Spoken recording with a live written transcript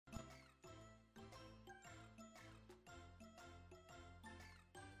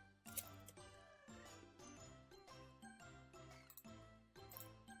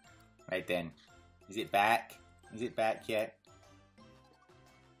Right then. Is it back? Is it back yet?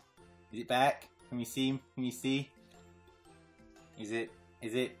 Is it back? Can we see? Can you see? Is it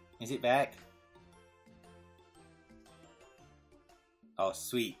back? Oh,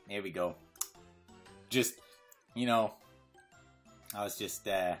 sweet. There we go. Just, you know, I was just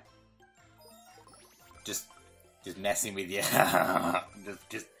messing with you.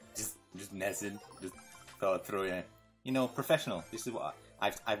 just messing. Just thought I'd throw you. You know, professional. This is what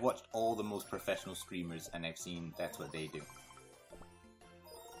I've watched all the most professional streamers, and I've seen that's what they do.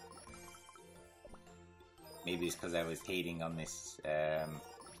 Maybe it's because I was hating on this,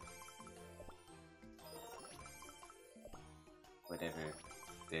 whatever,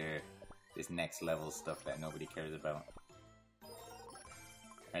 this next level stuff that nobody cares about.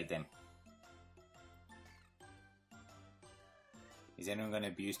 Right then. Is anyone going to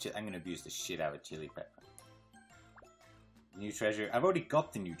abuse I'm going to abuse the shit out of Chili Pepper. New treasure. I've already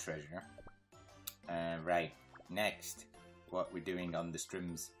got the new treasure. Right. Next. What we're doing on the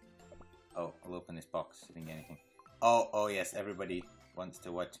streams. Oh, I'll open this box. I didn't get anything. Oh yes, everybody wants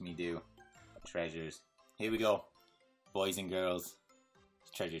to watch me do treasures. Here we go. Boys and girls.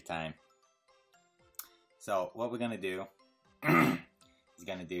 It's treasure time. So, what we're going to do is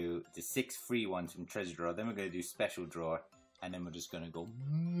going to do the 6 free ones from treasure drawer. Then we're going to do special drawer. And then we're just going to go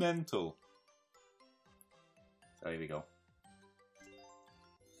mental. So, here we go.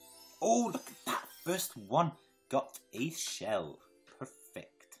 Oh, look at that. First one got a shell.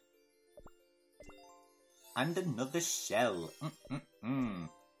 Perfect. And another shell.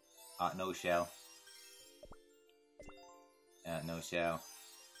 No shell. No shell.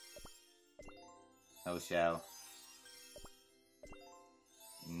 No shell.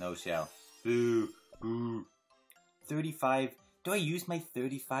 No shell. Boo. Boo. 35. Do I use my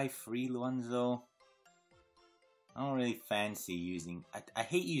 35 free ones though? I don't really fancy using... I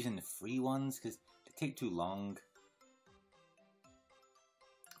hate using the free ones because they take too long.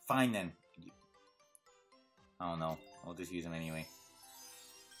 Fine then. I don't know. I'll just use them anyway.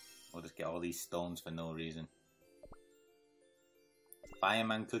 We'll just get all these stones for no reason.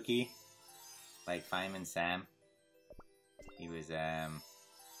 Fireman Cookie. Like Fireman Sam. He was,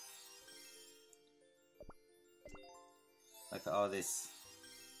 look at all this.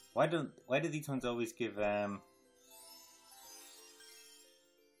 Why do these ones always give,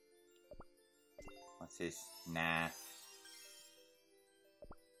 what's this? Nah.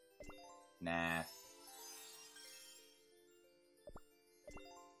 Nah.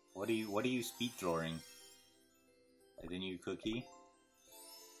 What are you speed drawing? The new cookie?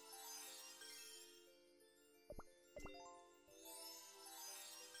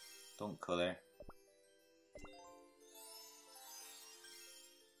 Don't color.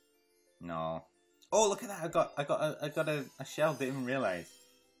 No. Oh, look at that! I got a shell. Didn't even realize.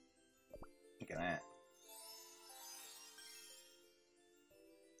 Look at that.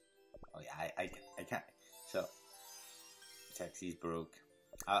 Oh yeah, I can't. So, Taxi's broke.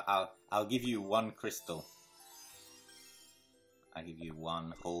 I'll give you 1 crystal. I'll give you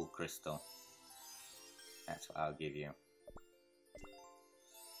 1 whole crystal. That's what I'll give you.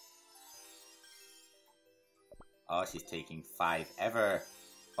 Oh, she's taking 5 ever.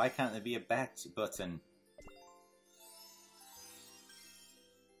 Why can't there be a back button?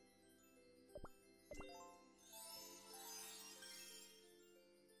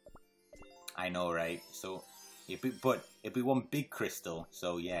 I know, right? So, it'd be 1 big crystal.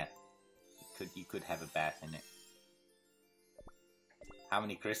 So yeah, you could have a bath in it. How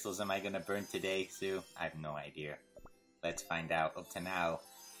many crystals am I gonna burn today, Sue? I have no idea. Let's find out. Up to now,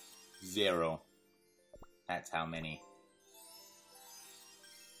 0. That's how many.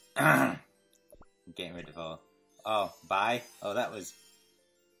 I'm getting rid of all. Oh, bye. Oh, that was.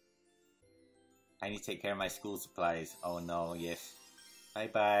 I need to take care of my school supplies. Oh no, yes. Bye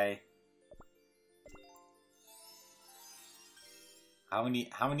bye. How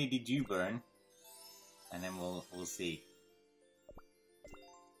many did you burn? And then we'll see.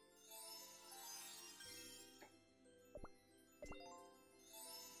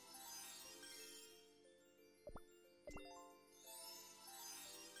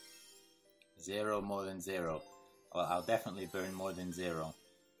 Zero more than 0. Well, I'll definitely burn more than 0.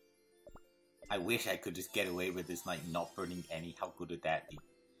 I wish I could just get away with this, like, not burning any. How good would that be?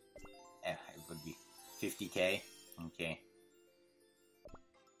 It would be 50k. Okay.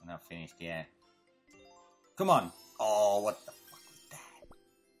 I'm not finished yet. Come on! Oh, what the fuck was that?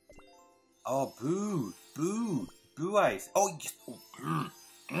 Oh, boo! Boo! Boo eyes! Oh, yes!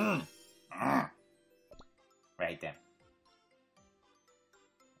 Oh, Right then.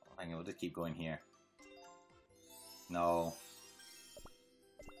 I know, we'll just keep going here. No.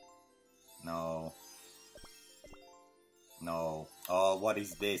 No. No. Oh, what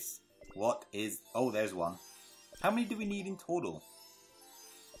is this? What is... Oh, there's one. How many do we need in total?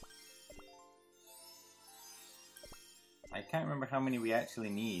 I can't remember how many we actually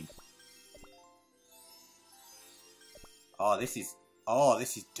need. Oh, this is... Oh,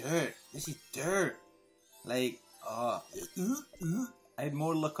 this is dirt. This is dirt. Like, oh... I had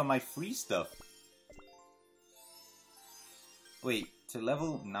more luck on my free stuff. Wait, to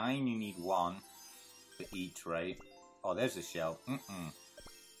level 9 you need 1 for each, right? Oh, there's a shell.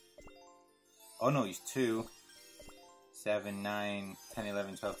 Oh no, he's 2. 7, 9, 10,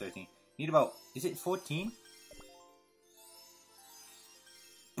 11, 12, 13. Need about... Is it 14?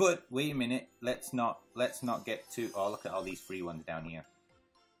 But, wait a minute. Let's not get too... Oh, look at all these free ones down here.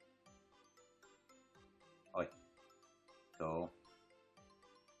 Oi. Go.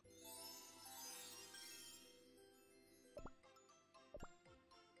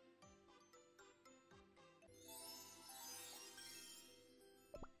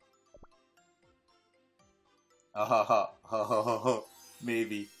 Oh,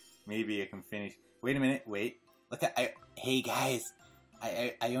 maybe I can finish. Wait a minute, wait. Look at, hey guys,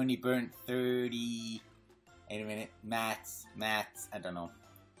 I only burnt 30. Wait a minute, maths, I don't know.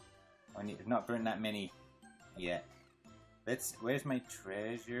 I've not burnt that many yet. Where's my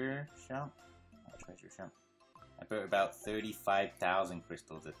treasure shop? Treasure shop. I burnt about 35,000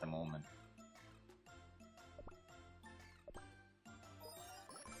 crystals at the moment.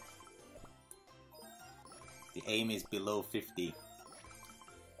 The aim is below 50.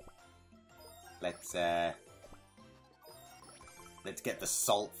 Let's get the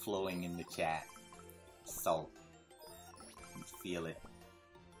salt flowing in the chat. Salt. Can you feel it?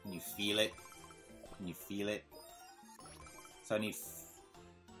 Can you feel it? Can you feel it? So I need...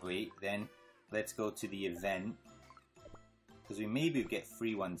 Wait, then let's go to the event. Because we maybe get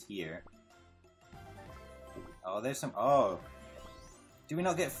free ones here. Oh, there's some... Oh! Do we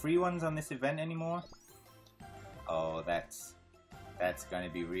not get free ones on this event anymore? Oh, that's gonna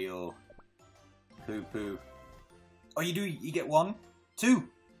be real poo-poo. Oh, you do? You get 1? 2!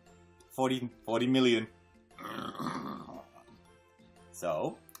 40 million.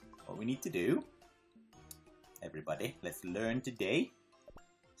 So, what we need to do, everybody, let's learn today.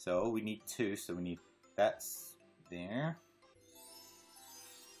 So, we need 2, so we need, that's there.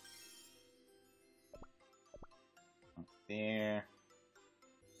 Up there.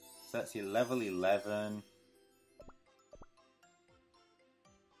 So that's your level 11.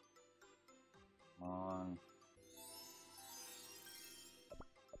 1,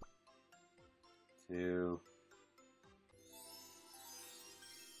 2.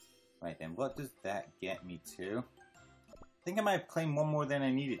 Right then, what does that get me to? I think I might have claimed 1 more than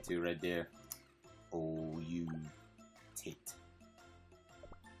I needed to right there. Oh, you tit.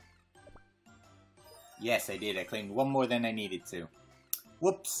 Yes, I did. I claimed 1 more than I needed to.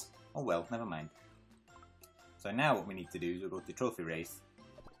 Whoops. Oh well, never mind. So now what we need to do is we'll go to trophy race.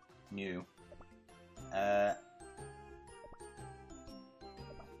 New.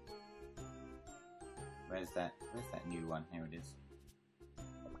 Where's that new one? Here it is.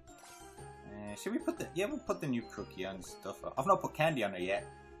 Should we put the... Yeah, we'll put the new cookie on stuff. I've not put candy on it yet.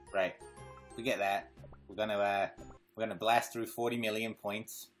 Right. Forget that. We're gonna blast through 40 million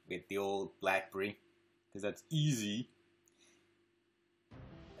points with the old Blackberry. Because that's easy.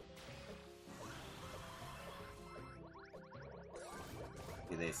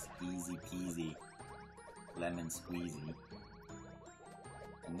 Look at this. Easy peasy. Lemon squeezy.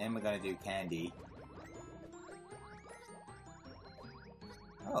 And then we're gonna do candy.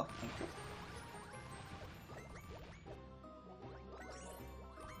 Oh, thank you.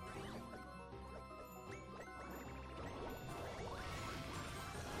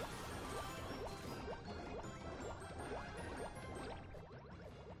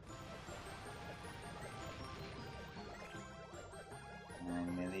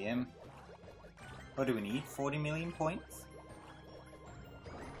 What do we need? 40 million points?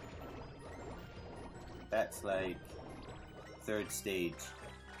 That's like 3rd stage.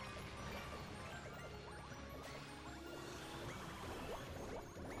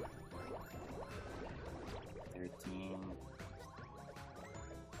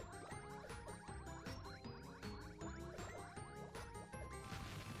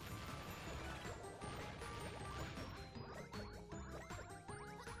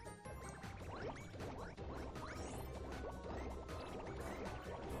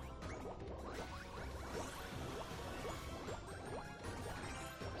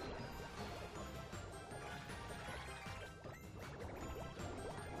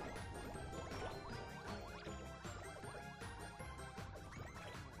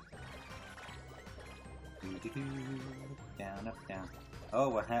 Down, up, down. Oh,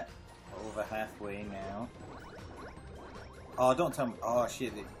 we're over halfway now. Oh, don't tell me. Oh,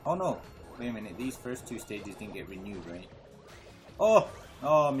 shit. Oh, no. Wait a minute. These first two stages didn't get renewed, right? Oh!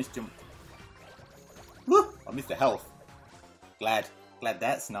 Oh, I missed jump. Woo! I missed the health. Glad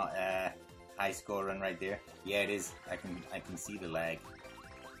that's not a high score run right there. Yeah, it is. I can see the lag.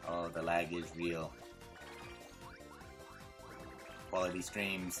 Oh, the lag is real. Quality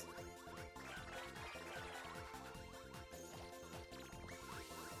streams.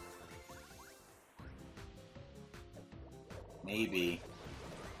 Maybe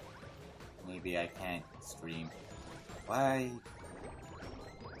I can't stream. Why?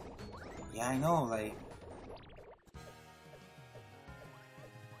 Yeah, I know, like...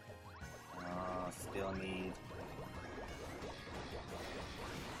 Oh, still need...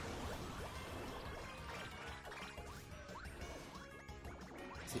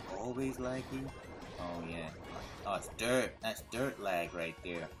 Is it always laggy? Oh, yeah. Oh, it's dirt. That's dirt lag right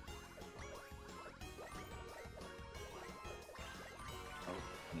there. Oh,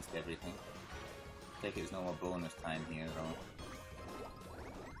 missed everything. I think there's no more bonus time here, though.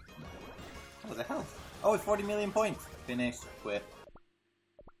 Oh, the health. Oh, it's 40 million points. Finish. Quit.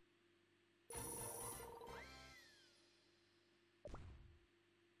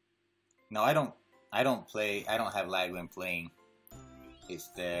 No, I don't have lag when playing. It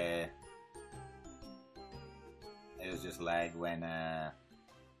was just lag when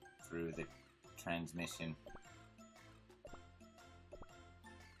through the transmission.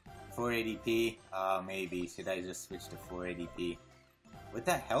 480p? Maybe. Should I just switch to 480p? Would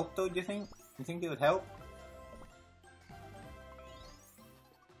that help though, do you think? You think it would help?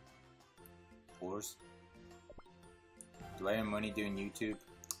 Of course. Do I earn money doing YouTube?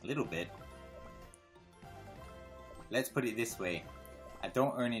 A little bit. Let's put it this way. I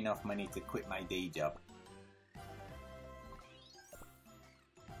don't earn enough money to quit my day job.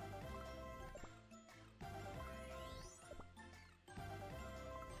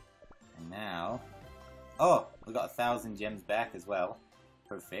 And now... Oh! We got 1,000 gems back as well.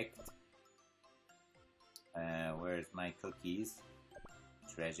 Perfect. Where's my cookies?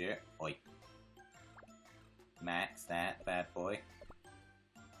 Treasure. Oi. Max that bad boy.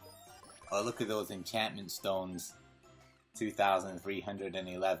 Oh, look at those enchantment stones.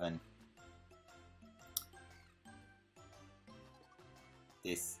 2,311.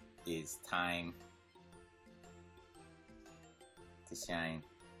 This is time to shine.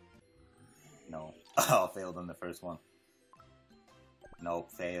 No. Oh, failed on the first one.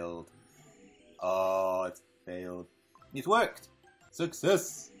 Nope, failed. Oh, it's failed. It worked!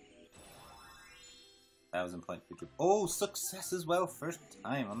 Success! 1,000 point future. Oh, success as well. First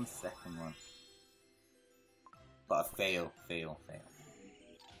time on the second one. But a fail.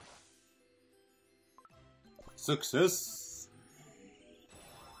 Success!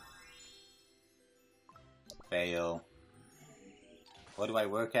 Fail. What do I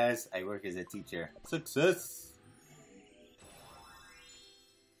work as? I work as a teacher. Success!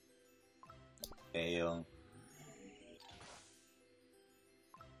 Fail.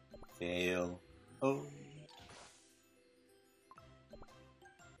 Fail. Oh.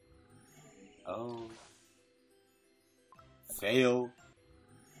 Oh. Fail.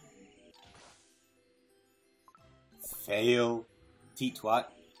 Fail. Teach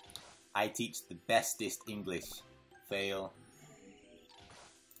what? I teach the bestest English. Fail.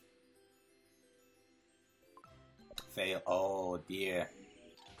 Fail. Oh dear.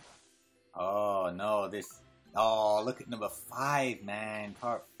 Oh no, this... Oh, look at number 5, man.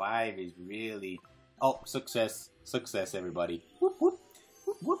 Part 5 is really... Oh, success. Success, everybody. Whoop, whoop.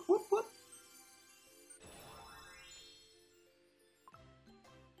 Whoop, whoop, whoop, whoop.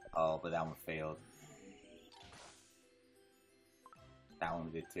 Oh, but that one failed. That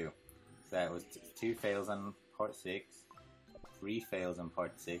one did too. So that was 2 fails on part 6. 3 fails on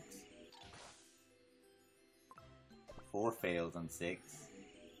part 6. 4 fails on 6.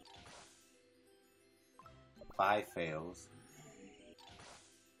 5 fails.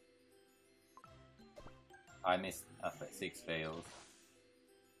 I missed 6 fails.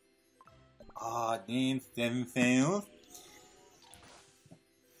 Oh, damn, 7 fails.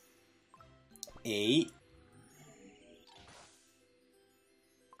 8.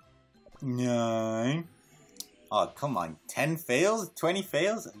 9. Oh, come on. 10 fails? 20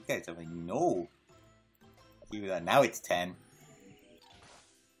 fails? You guys are like, no. Now it's 10.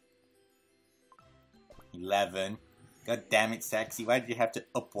 11. God damn it, Sexy. Why did you have to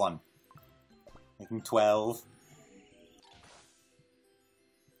up one? Making 12.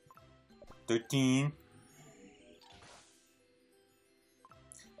 13.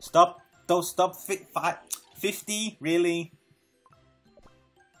 Stop. Don't stop. 50? Really?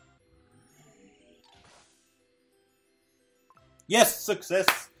 Yes!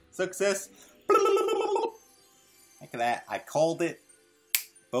 Success! Success! Look at that. I called it.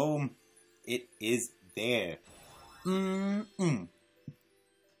 Boom. It is there. Done.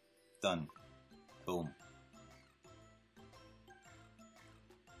 Boom.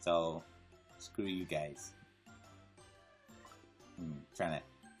 So, screw you guys. Trying to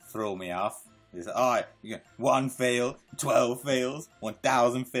throw me off. Oh, you got 1 fail, 12 fails,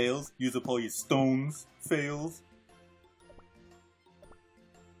 1,000 fails, use up all your stones, fails.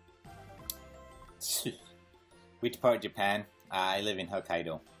 Which part of Japan? I live in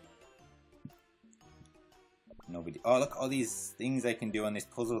Hokkaido. Nobody. Oh, look, all these things I can do on this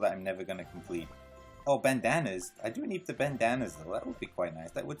puzzle that I'm never gonna complete. Oh, bandanas. I do need the bandanas though. That would be quite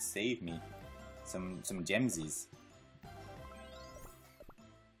nice. That would save me some gemsies.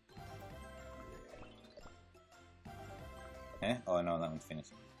 Eh? Oh no, that one's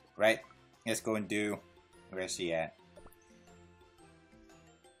finished. Right, let's go and do. Where's she at?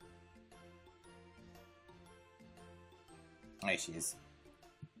 There she is.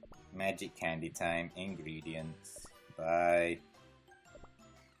 Magic candy time. Ingredients. Bye.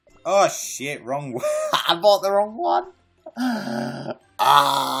 Oh shit, wrong one. I bought the wrong one.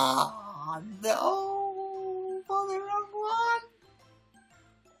 Ah, no. Bought the wrong one.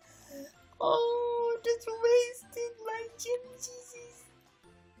 Oh, just wasted my gypsies.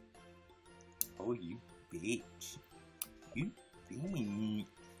 Oh, you bitch. You bitch.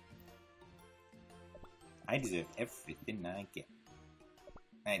 I deserve everything I get.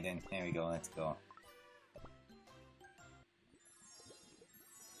 Alright then, here we go, let's go.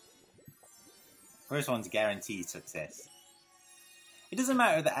 First one's guaranteed success. It doesn't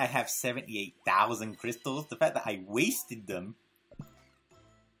matter that I have 78,000 crystals, the fact that I wasted them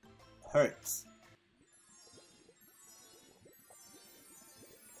hurts.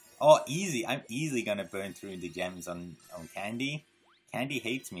 Oh, easy. I'm easily gonna burn through the gems on Candy. Candy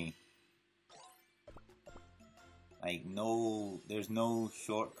hates me. Like, no, there's no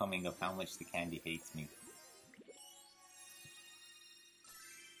shortcoming of how much the Candy hates me.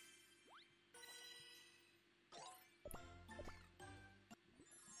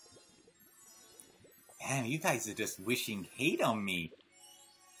 Damn, you guys are just wishing hate on me.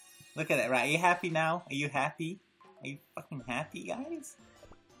 Look at that, right? Are you happy now? Are you happy? Are you fucking happy, guys?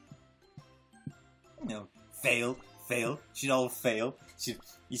 You know, fail, fail, should all fail.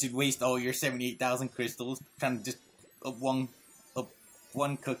 You should waste all your 78,000 crystals trying to just up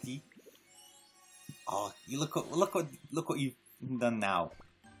one cookie. Oh, you look what you've done now.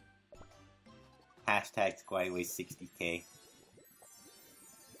 Hashtag Squireway 60k.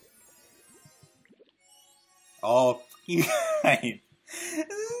 Oh, you guys.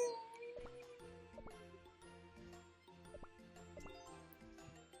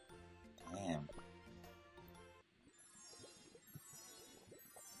 Damn.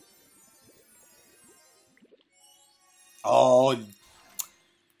 Oh.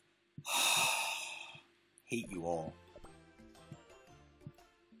 Hate you all.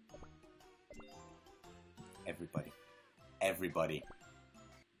 Everybody. Everybody.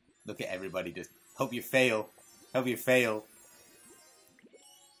 Look at everybody just. Hope you fail. Hope you fail.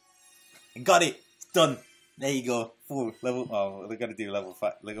 I got it. It's done. There you go. 4 level. Oh, we gotta do level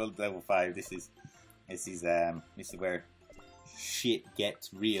 5. Level 5. This is where shit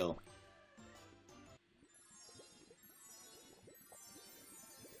gets real.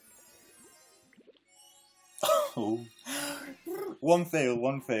 Oh. One fail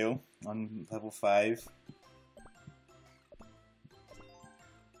on level 5.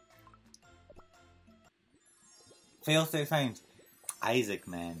 Fail 3 times. Isaac,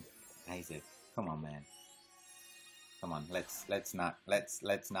 man. Isaac. Come on, man. Come on. Let's not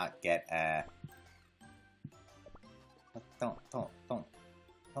get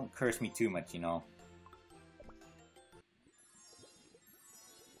don't curse me too much, you know.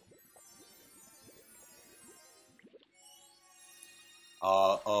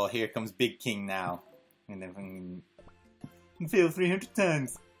 Oh, here comes Big King now. And then fail 300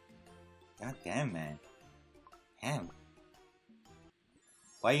 times. God damn, man. Damn.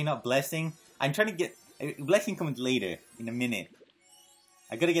 Why are you not blessing? I'm trying to get... Blessing comes later, in a minute.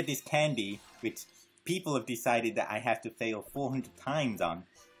 I gotta get this candy, which people have decided that I have to fail 400 times on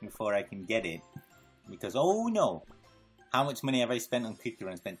before I can get it. Because, oh no! How much money have I spent on Cookie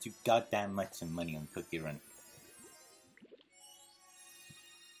Run? I spent too goddamn much money on Cookie Run.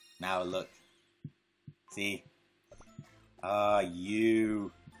 Now look. See? Ah,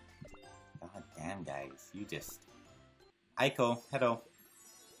 you. God damn, guys. You just... Aiko, hello.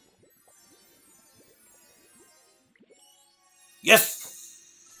 Yes!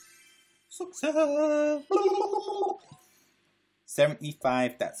 Success!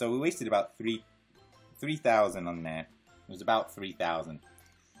 75, so we wasted about 3,000 on there. It was about 3,000.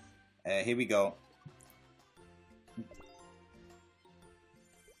 Here we go.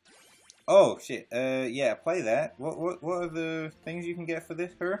 Oh shit, yeah, play that. What are the things you can get for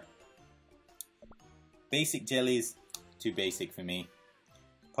this, her? Basic jellies, too basic for me.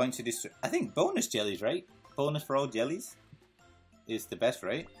 Points to destroy. I think bonus jellies, right? Bonus for all jellies is the best,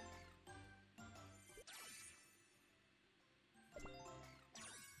 right?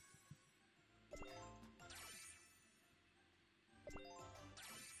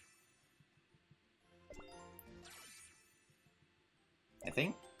 I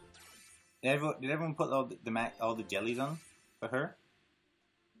think. Did everyone put all the jellies on for her?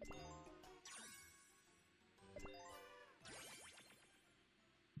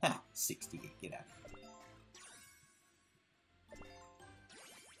 Ah, 68. Get out.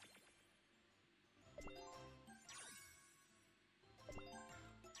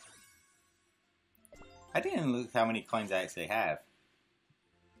 I didn't look how many coins I actually have.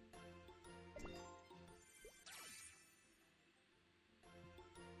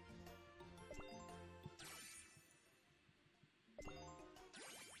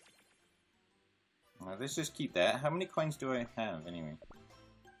 Well, let's just keep that. How many coins do I have anyway?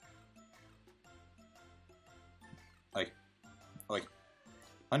 Oi. Oi.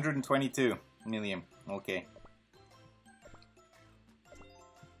 122 million. Okay.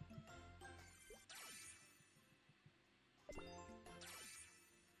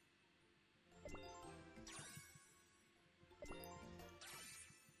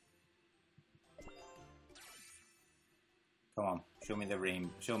 Come on, show me the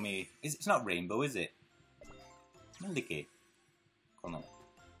rainbow. Show me. It's not rainbow, is it? Indicate. Come on.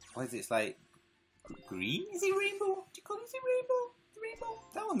 What is it? It's like green? Is it rainbow? Do you call it rainbow? Rainbow?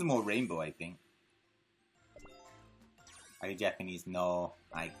 That one's more rainbow, I think. Are you Japanese? No,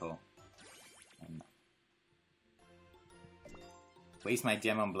 Aiko. I'm not. Waste my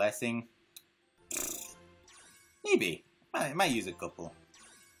gem on blessing? Maybe. I might use a couple.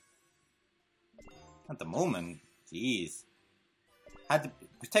 At the moment, jeez. Had the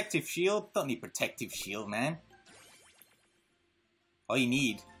protective shield? Don't need protective shield, man. All you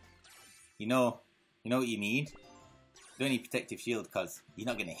need, you know what you need? You don't need protective shield because you're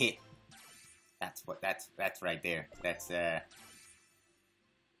not gonna hit. That's right there. That's why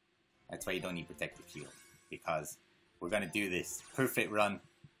you don't need protective shield, because we're gonna do this perfect run,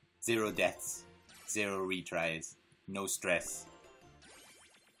 0 deaths, 0 retries, no stress.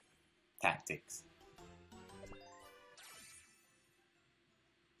 Tactics.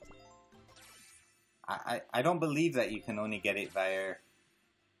 I don't believe that you can only get it via...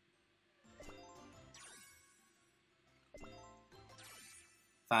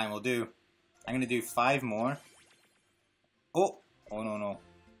 Fine, we'll do... I'm gonna do 5 more. Oh! Oh, no.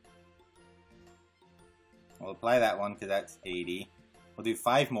 We'll apply that one because that's 80. We'll do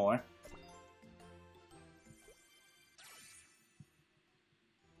 5 more.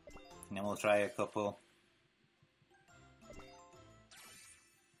 And then we'll try a couple...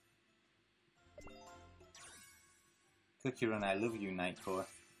 Cookie Run, I love you, Nightcore.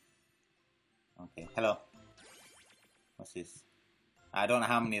 Okay, hello. What's this? I don't know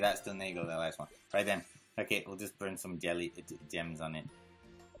how many that's done. There you go, that last one. Right then. Okay, we'll just burn some gems on it.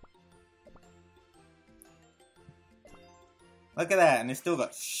 Look at that, and it's still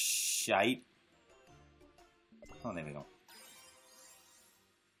got shite. Oh, there we go.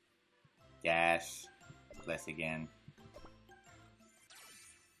 Dash. Bless again.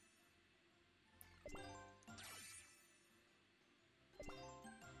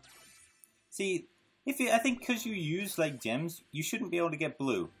 See, I think because you use like gems, you shouldn't be able to get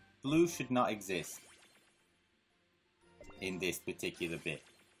blue. Blue should not exist in this particular bit.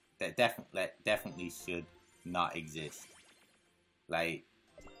 That definitely should not exist. Like,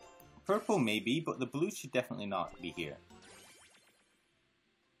 purple maybe, but the blue should definitely not be here.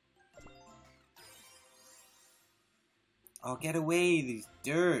 Oh, get away, these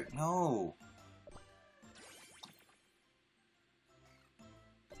dirt, no.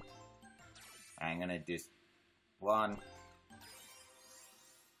 I'm gonna just... 1.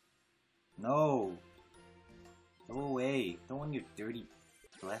 No. Go away. Don't want your dirty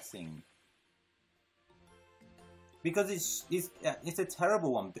blessing. Because it's a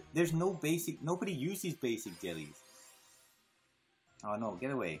terrible one. There's no basic... Nobody uses basic jellies. Oh no, get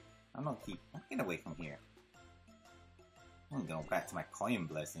away. Get away from here. I'm going back to my coin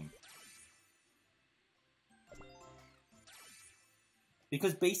blessing.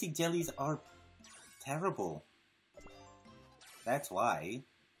 Because basic jellies are... terrible. That's why.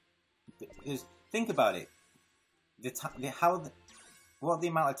 Because think about it. What the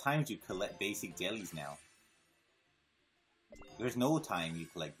amount of times you collect basic jellies now? There's no time you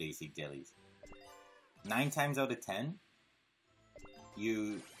collect basic jellies. 9 times out of 10,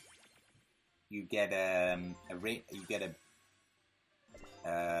 you get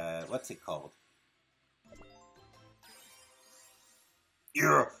what's it called?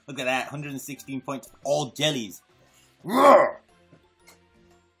 Yeah, look at that, 116 points, all jellies.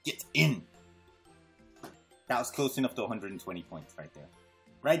 Get in. That was close enough to 120 points right there.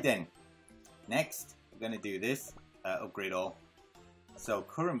 Right then, next we're gonna do this, upgrade all. So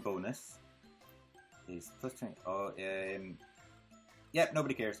current bonus is plus 20. Oh, yep,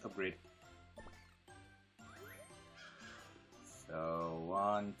 nobody cares. Upgrade. So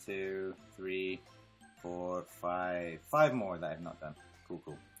 1, 2, 3, 4, 5. 5 more that I've not done. Cool,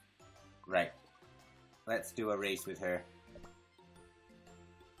 cool. Right. Let's do a race with her.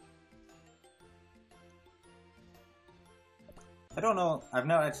 I don't know. I've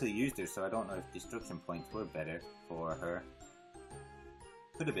not actually used her, so I don't know if destruction points were better for her.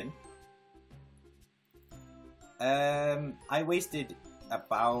 Could have been. I wasted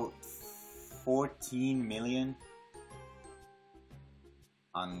about 14 million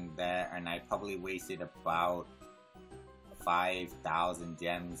on there, and I probably wasted about 5,000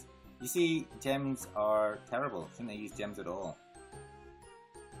 gems. You see, gems are terrible. Shouldn't I use gems at all?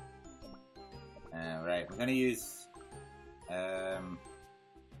 Right, we're gonna use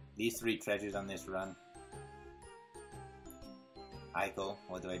these 3 treasures on this run. Eichel,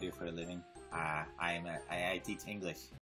 what do I do for a living? I teach English.